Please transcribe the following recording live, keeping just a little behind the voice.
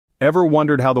Ever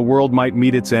wondered how the world might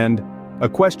meet its end? A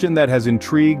question that has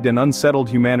intrigued and unsettled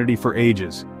humanity for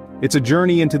ages. It's a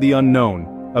journey into the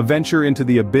unknown, a venture into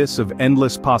the abyss of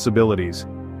endless possibilities.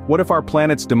 What if our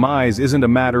planet's demise isn't a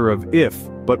matter of if,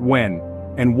 but when?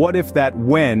 And what if that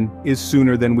when is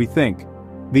sooner than we think?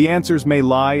 The answers may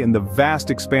lie in the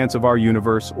vast expanse of our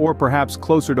universe, or perhaps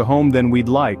closer to home than we'd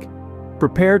like.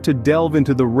 Prepare to delve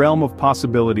into the realm of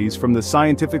possibilities, from the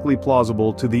scientifically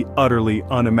plausible to the utterly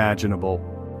unimaginable.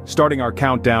 Starting our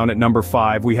countdown at number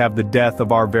 5, we have the death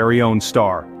of our very own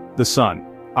star, the Sun.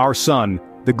 Our Sun,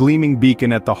 the gleaming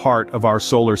beacon at the heart of our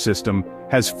solar system,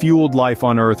 has fueled life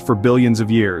on Earth for billions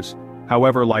of years.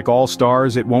 However, like all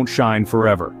stars, it won't shine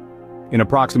forever. In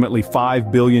approximately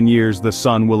 5 billion years, the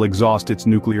Sun will exhaust its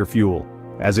nuclear fuel.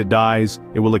 As it dies,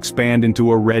 it will expand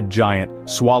into a red giant,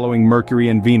 swallowing Mercury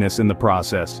and Venus in the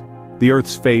process. The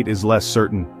Earth's fate is less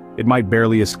certain. It might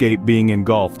barely escape being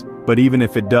engulfed, but even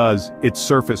if it does, its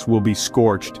surface will be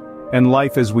scorched, and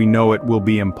life as we know it will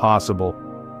be impossible.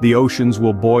 The oceans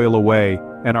will boil away,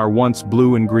 and our once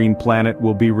blue and green planet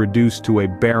will be reduced to a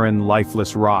barren,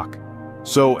 lifeless rock.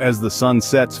 So as the sun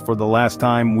sets for the last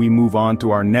time, we move on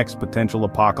to our next potential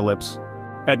apocalypse.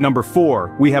 At number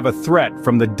 4, we have a threat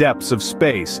from the depths of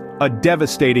space, a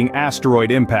devastating asteroid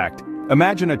impact.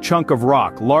 Imagine a chunk of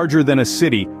rock larger than a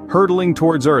city hurtling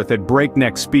towards Earth at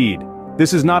breakneck speed.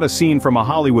 This is not a scene from a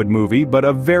Hollywood movie, but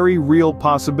a very real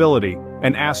possibility.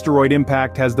 An asteroid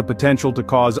impact has the potential to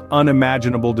cause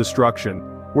unimaginable destruction.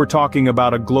 We're talking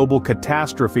about a global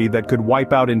catastrophe that could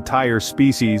wipe out entire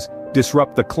species,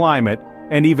 disrupt the climate,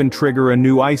 and even trigger a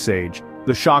new ice age.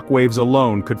 The shockwaves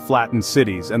alone could flatten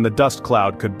cities, and the dust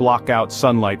cloud could block out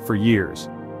sunlight for years.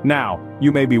 Now,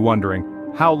 you may be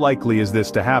wondering, how likely is this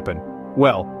to happen?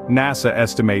 Well, NASA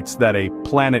estimates that a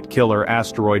planet-killer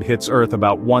asteroid hits Earth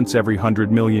about once every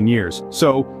 100 million years.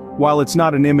 So, while it's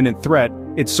not an imminent threat,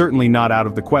 it's certainly not out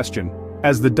of the question.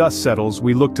 As the dust settles,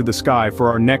 we look to the sky for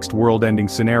our next world-ending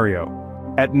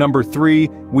scenario. At number 3,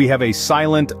 we have a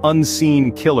silent,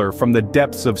 unseen killer from the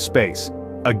depths of space,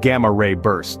 a gamma-ray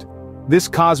burst. This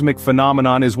cosmic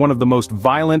phenomenon is one of the most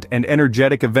violent and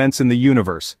energetic events in the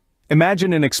universe.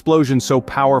 Imagine an explosion so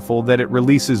powerful that it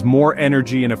releases more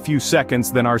energy in a few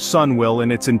seconds than our sun will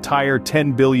in its entire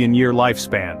 10 billion year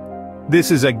lifespan.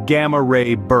 This is a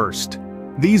gamma-ray burst.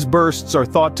 These bursts are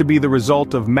thought to be the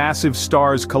result of massive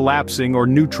stars collapsing or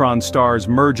neutron stars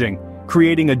merging,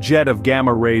 creating a jet of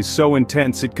gamma rays so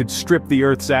intense it could strip the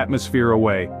Earth's atmosphere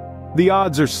away. The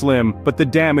odds are slim, but the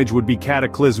damage would be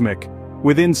cataclysmic.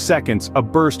 Within seconds, a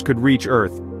burst could reach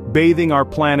Earth, bathing our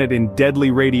planet in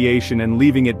deadly radiation and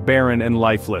leaving it barren and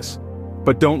lifeless.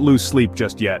 But don't lose sleep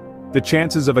just yet. The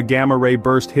chances of a gamma-ray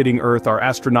burst hitting Earth are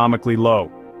astronomically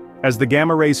low. As the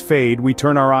gamma rays fade, we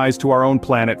turn our eyes to our own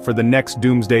planet for the next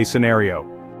doomsday scenario.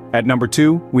 At number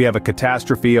 2, we have a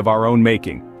catastrophe of our own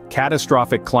making,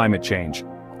 catastrophic climate change.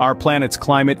 Our planet's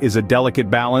climate is a delicate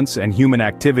balance, and human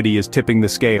activity is tipping the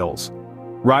scales.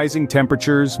 Rising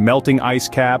temperatures, melting ice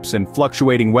caps, and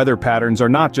fluctuating weather patterns are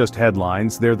not just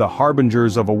headlines, they're the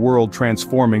harbingers of a world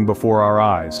transforming before our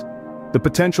eyes. The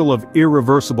potential of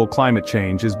irreversible climate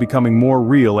change is becoming more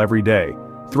real every day,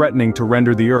 threatening to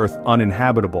render the Earth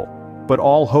uninhabitable. But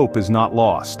all hope is not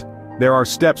lost. There are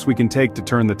steps we can take to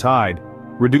turn the tide.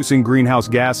 Reducing greenhouse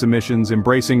gas emissions,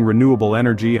 embracing renewable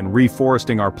energy, and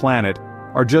reforesting our planet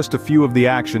are just a few of the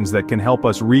actions that can help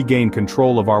us regain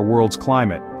control of our world's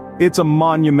climate. It's a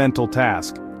monumental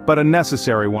task, but a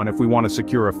necessary one if we want to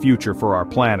secure a future for our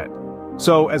planet.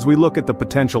 So, as we look at the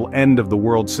potential end of the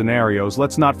world scenarios,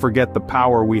 let's not forget the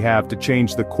power we have to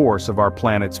change the course of our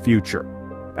planet's future.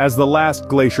 As the last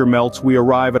glacier melts, we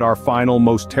arrive at our final,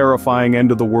 most terrifying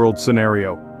end-of-the-world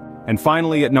scenario. And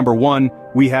finally, at number 1,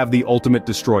 we have the ultimate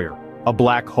destroyer, a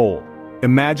black hole.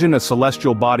 Imagine a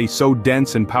celestial body so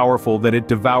dense and powerful that it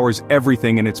devours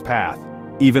everything in its path,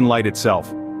 even light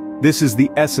itself. This is the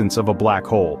essence of a black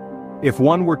hole. If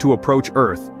one were to approach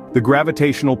Earth, the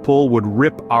gravitational pull would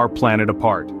rip our planet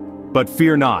apart. But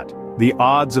fear not, the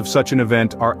odds of such an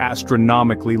event are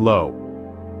astronomically low.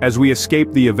 As we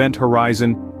escape the event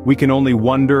horizon, we can only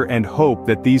wonder and hope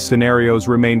that these scenarios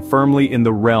remain firmly in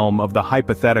the realm of the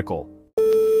hypothetical.